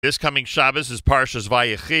This coming Shabbos is Parshas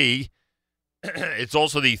Vayechi. It's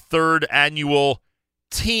also the third annual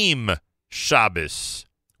Team Shabbos.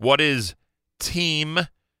 What is Team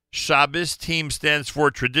Shabbos? Team stands for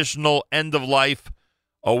Traditional End-of-Life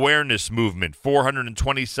Awareness Movement.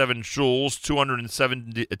 427 shuls,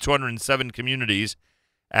 207 communities,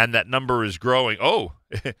 and that number is growing. Oh,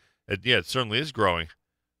 it certainly is growing.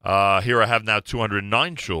 Here I have now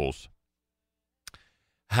 209 shuls.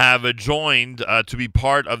 Have joined to be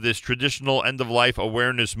part of this Traditional End-of-Life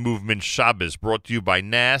Awareness Movement Shabbos, brought to you by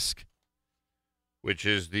NASC, which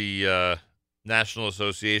is the National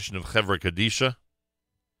Association of Chevra Kadisha.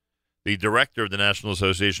 The director of the National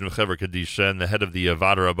Association of Chevra Kadisha and the head of the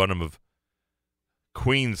Vada Rabbanim of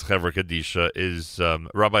Queens Chevra Kadisha is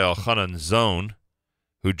Rabbi Elchanan Zone,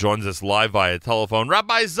 who joins us live via telephone.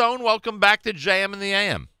 Rabbi Zone, welcome back to JM and the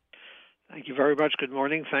AM. Thank you very much. Good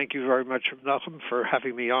morning. Thank you very much, Nachum, for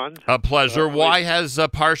having me on. A pleasure. Why has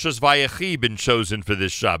Parshas Vayechi been chosen for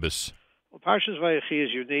this Shabbos? Well, Parshas Vayechi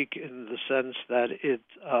is unique in the sense that it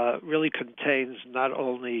really contains not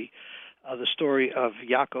only the story of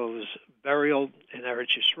Yaakov's burial in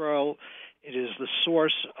Eretz Yisrael, it is the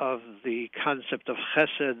source of the concept of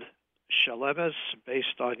Chesed Shalemes,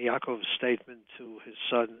 based on Yaakov's statement to his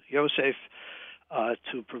son Yosef,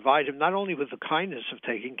 to provide him not only with the kindness of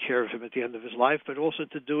taking care of him at the end of his life, but also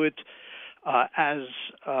to do it as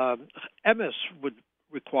Emes would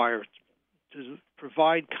require, to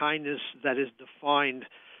provide kindness that is defined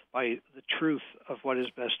by the truth of what is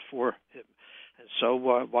best for him. And so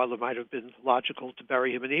while it might have been logical to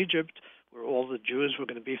bury him in Egypt, where all the Jews were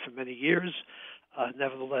going to be for many years,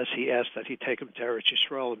 nevertheless he asked that he take him to Eretz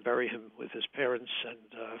Yisrael and bury him with his parents and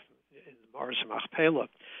in Maris Machpelah.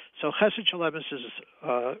 So Chesed Shalemes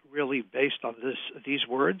is really based on these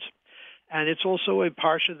words, and it's also a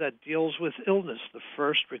parsha that deals with illness. The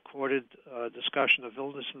first recorded discussion of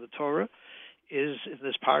illness in the Torah is in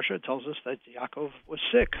this parsha. It tells us that Yaakov was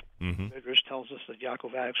sick. Midrash tells us that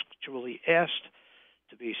Yaakov actually asked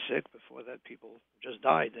to be sick. Before that, people just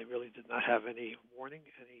died. They really did not have any warning,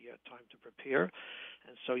 any time to prepare.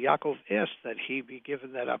 And so Yaakov asked that he be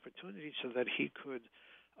given that opportunity so that he could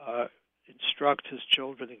instruct his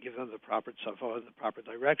children and give them the proper tzava and the proper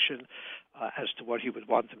direction as to what he would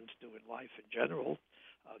want them to do in life in general,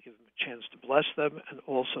 give them a chance to bless them and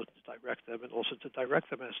also to direct them,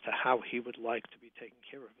 as to how he would like to be taken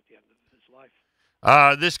care of at the end of his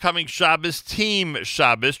life. This coming Shabbos, Team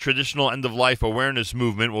Shabbos, Traditional End-of-Life Awareness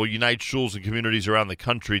Movement, will unite shuls and communities around the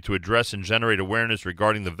country to address and generate awareness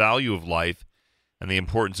regarding the value of life and the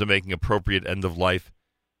importance of making appropriate end-of-life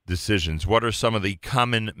decisions. What are some of the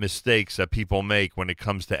common mistakes that people make when it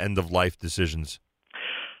comes to end-of-life decisions?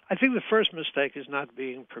 I think the first mistake is not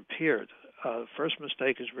being prepared. The first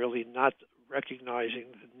mistake is really not recognizing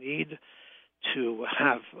the need to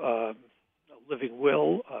have a living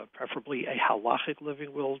will, preferably a halachic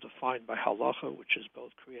living will defined by halacha, which is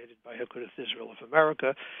both created by Hakadosh Israel of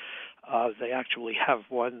America. They actually have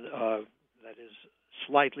one that is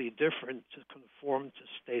slightly different to conform to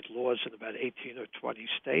state laws in about 18 or 20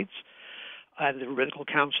 states. And the Rabbinical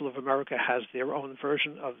Council of America has their own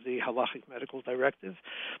version of the Halachic Medical Directive.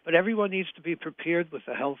 But everyone needs to be prepared with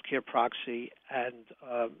a healthcare proxy and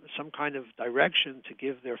some kind of direction to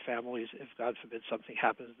give their families if, God forbid, something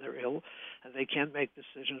happens, they're ill, and they can't make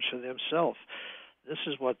decisions for themselves. This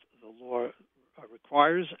is what the law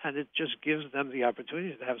requires, and it just gives them the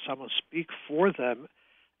opportunity to have someone speak for them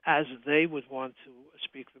as they would want to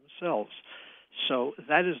speak themselves. So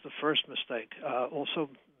that is the first mistake. Also,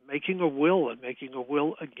 making a will and making a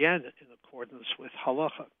will again in accordance with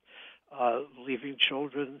halacha. Leaving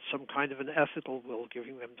children some kind of an ethical will,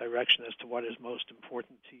 giving them direction as to what is most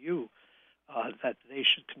important to you, that they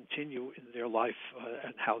should continue in their life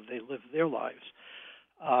and how they live their lives.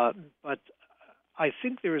 But I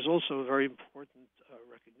think there is also a very important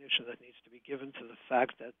recognition that needs to be given to the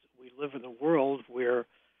fact that we live in a world where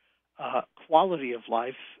quality of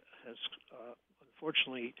life has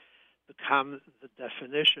unfortunately become the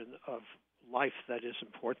definition of life that is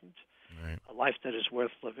important, right. A life that is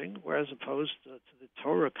worth living, whereas opposed to the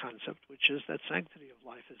Torah concept, which is that sanctity of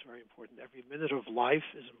life is very important. Every minute of life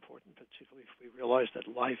is important, particularly if we realize that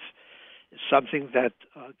life is something that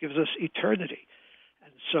gives us eternity.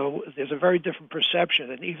 And so there's a very different perception,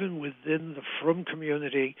 and even within the Frum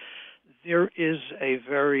community, there is a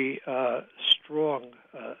very strong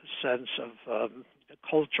sense of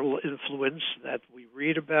cultural influence that we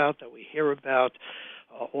read about, that we hear about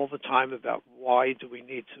all the time, about why do we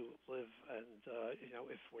need to live, and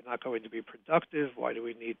if we're not going to be productive, why do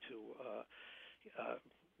we need to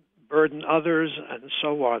burden others, and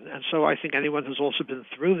so on. And so I think anyone who's also been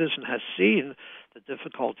through this and has seen the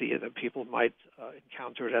difficulty that people might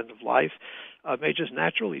encounter at end of life may just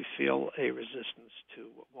naturally feel a resistance to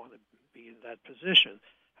want to be in that position.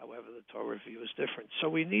 However, the Torah view is different. So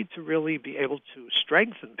we need to really be able to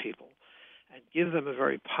strengthen people and give them a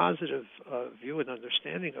very positive view and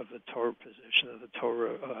understanding of the Torah position, of the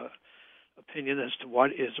Torah opinion as to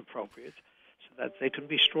what is appropriate, so that they can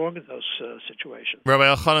be strong in those situations. Rabbi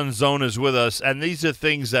Elchanan Zon is with us, and these are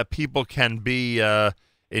things that people can be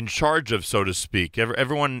in charge of, so to speak.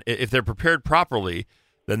 Everyone, if they're prepared properly,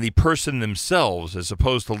 then the person themselves, as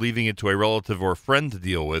opposed to leaving it to a relative or a friend to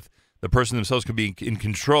deal with, the person themselves can be in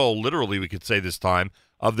control, literally we could say this time,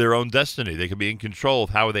 of their own destiny. They can be in control of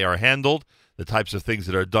how they are handled, the types of things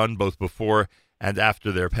that are done both before and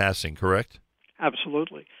after their passing, correct?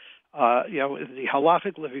 Absolutely. In the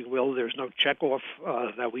halachic living will, there's no checkoff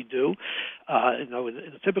that we do. In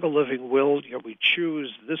a typical living will, we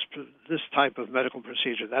choose this type of medical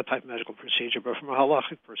procedure, that type of medical procedure. But from a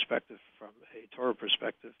halachic perspective, from a Torah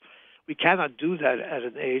perspective, we cannot do that at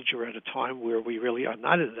an age or at a time where we really are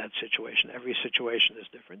not in that situation. Every situation is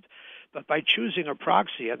different. But by choosing a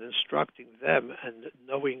proxy and instructing them and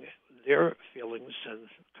knowing their feelings and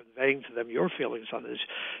conveying to them your feelings on this,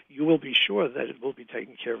 you will be sure that it will be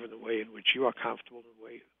taken care of in the way in which you are comfortable, in the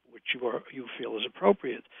way in which you feel is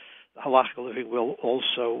appropriate. The halachic living will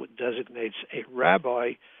also designates a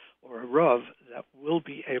rabbi or a rav that will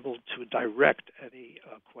be able to direct any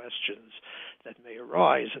questions that may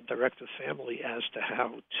arise and direct the family as to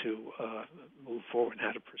how to move forward and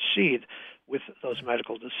how to proceed with those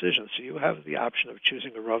medical decisions. So you have the option of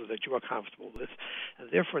choosing a rav that you are comfortable with,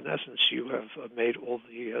 and therefore, in essence, you have made all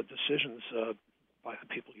the decisions by the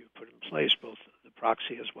people you put in place, both the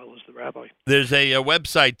proxy as well as the rabbi. There's a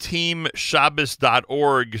website,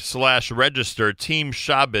 teamshabbos.org/register, Team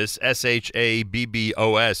Shabbos,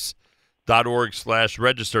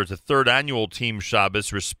 SHABBOS.org/register. It's the third annual Team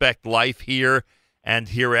Shabbos. Respect life here and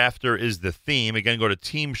hereafter is the theme. Again, go to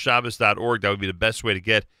teamshabbos.org. That would be the best way to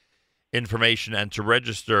get information and to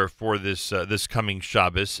register for this coming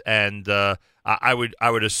Shabbos. And I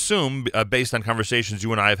would assume, based on conversations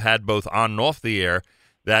you and I have had both on and off the air,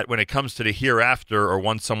 that when it comes to the hereafter or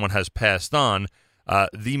once someone has passed on,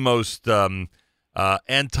 the most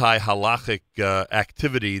anti-halachic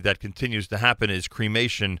activity that continues to happen is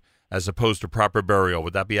cremation as opposed to proper burial.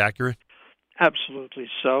 Would that be accurate?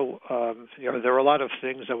 Absolutely. So, there are a lot of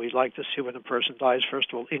things that we'd like to see when a person dies.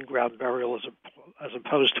 First of all, in-ground burial as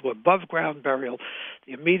opposed to above-ground burial.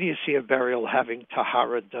 The immediacy of burial, having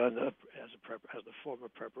tahara done as a form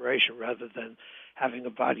of preparation rather than having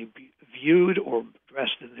a body be viewed or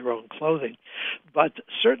dressed in their own clothing. But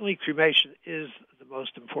certainly cremation is the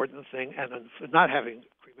most important thing, and not having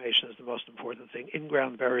cremation is the most important thing.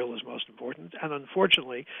 In-ground burial is most important. And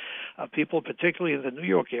unfortunately, people, particularly in the New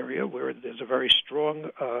York area, where there's a very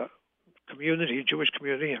strong community, Jewish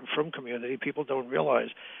community and frum community, people don't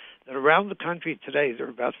realize that around the country today, there are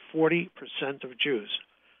about 40% of Jews.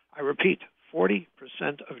 I repeat, 40%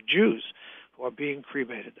 of Jews who are being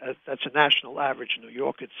cremated. That's a national average. In New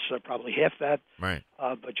York, it's probably half that. Right.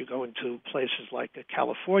 But you go into places like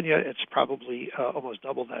California, it's probably almost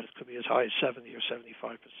double that. It could be as high as 70 or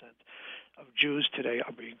 75% of Jews today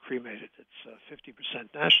are being cremated. It's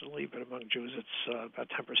 50% nationally, but among Jews it's about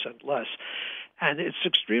 10% less. And it's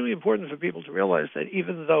extremely important for people to realize that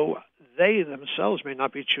even though they themselves may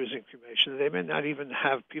not be choosing cremation, they may not even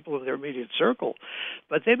have people in their immediate circle,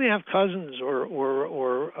 but they may have cousins or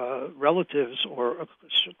relatives or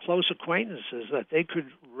close acquaintances that they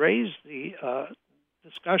could raise the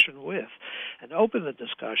discussion with and open the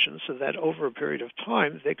discussion so that over a period of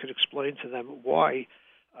time they could explain to them why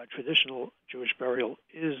traditional Jewish burial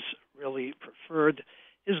is really preferred,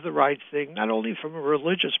 is the right thing, not only from a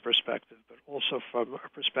religious perspective, but also from a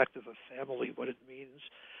perspective of family, what it means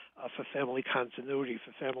for family continuity,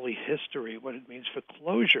 for family history, what it means for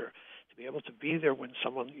closure, to be able to be there when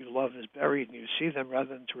someone you love is buried and you see them rather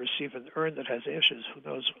than to receive an urn that has ashes. Who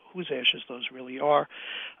knows whose ashes those really are?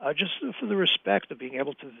 Just for the respect of being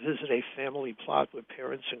able to visit a family plot where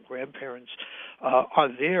parents and grandparents are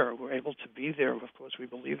there. We're able to be there. Of course, we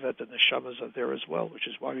believe that the neshamas are there as well, which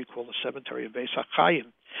is why we call the cemetery of Beis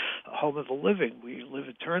HaChayim, a home of the living. We live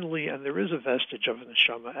eternally, and there is a vestige of a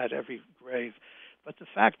neshama at every grave. But the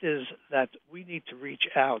fact is that we need to reach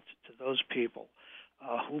out to those people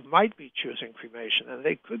who might be choosing cremation, and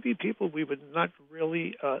they could be people we would not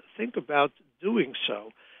really think about doing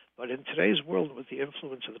so. But in today's world, with the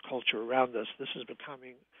influence of the culture around us, this is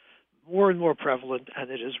becoming more and more prevalent, and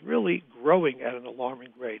it is really growing at an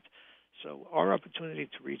alarming rate. So our opportunity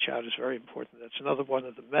to reach out is very important. That's another one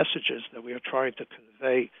of the messages that we are trying to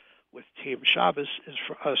convey with Team Shabbos, is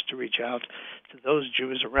for us to reach out to those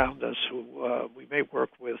Jews around us who we may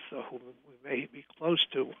work with, whom we may be close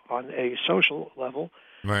to on a social level,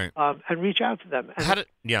 Right. and reach out to them. And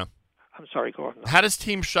I'm sorry, go on. How does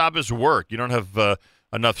Team Shabbos work? You don't have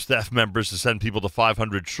enough staff members to send people to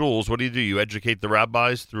 500 shuls. What do? You educate the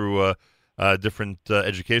rabbis through different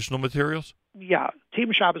educational materials? Yeah,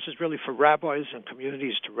 Team Shabbos is really for rabbis and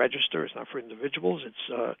communities to register. It's not for individuals.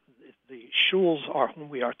 It's the shuls are whom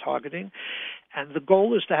we are targeting, and the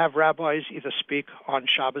goal is to have rabbis either speak on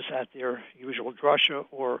Shabbos at their usual drasha,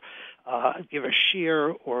 or give a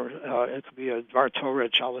shir, or it could be a Dvar Torah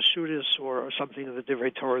at Shalashudas, or something in the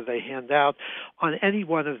Divrei Torah they hand out. On any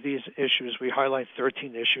one of these issues, we highlight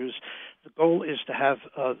 13 issues. The goal is to have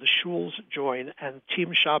the shuls join, and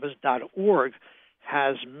TeamShabbos.org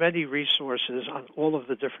has many resources on all of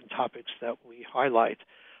the different topics that we highlight,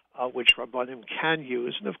 which Rabbanim can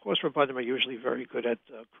use. And, of course, Rabbanim are usually very good at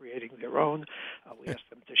creating their own. We ask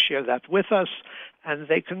them to share that with us, and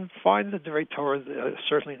they can find the Divrei Torah,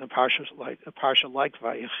 certainly in a parsha like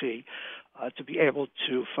Vayechi, to be able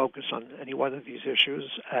to focus on any one of these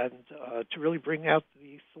issues and to really bring out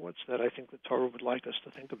the thoughts that I think the Torah would like us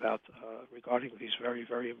to think about regarding these very,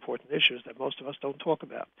 very important issues that most of us don't talk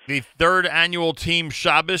about. The third annual Team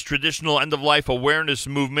Shabbos Traditional End-of-Life Awareness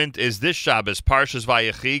Movement is this Shabbos, Parshas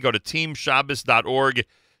Vayechi. Go to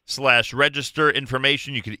teamshabbos.org/register.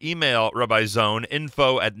 Information, you can email Rabbi Zone,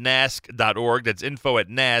 info@nask.org. That's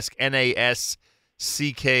info@nask,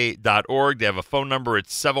 NASCK.org. They have a phone number.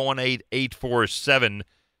 It's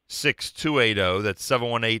 718-847-6280. That's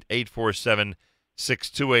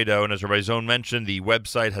 718-847-6280. And as Rabbi Zone mentioned, the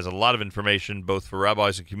website has a lot of information both for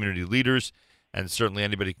rabbis and community leaders, and certainly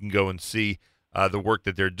anybody can go and see the work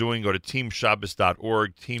that they're doing. Go to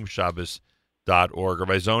teamshabbos.org, teamshabbos.org.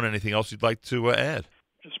 Rabbi Zone, anything else you'd like to add?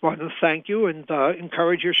 Just wanted to thank you and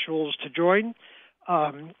encourage your shuls to join.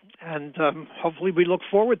 And hopefully we look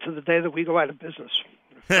forward to the day that we go out of business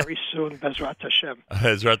very soon, Bezrat Hashem.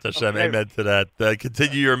 Bezrat Hashem, Okay. Amen to that.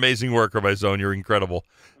 Continue your amazing work, Rabbi Zone. You're incredible.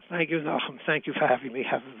 Thank you, Nachum. Thank you for having me.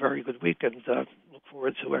 Have a very good week, and look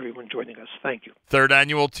forward to everyone joining us. Thank you. Third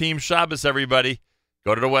annual Team Shabbos, everybody.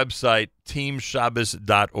 Go to the website,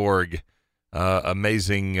 teamshabbos.org.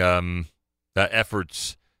 Amazing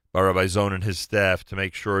efforts by Rabbi Zone and his staff to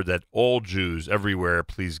make sure that all Jews everywhere,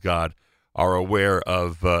 please God, are aware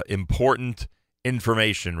of important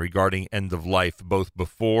information regarding end of life, both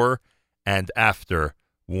before and after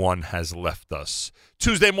one has left us.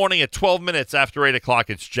 Tuesday morning at 12 minutes after 8 o'clock,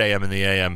 it's JM in the AM.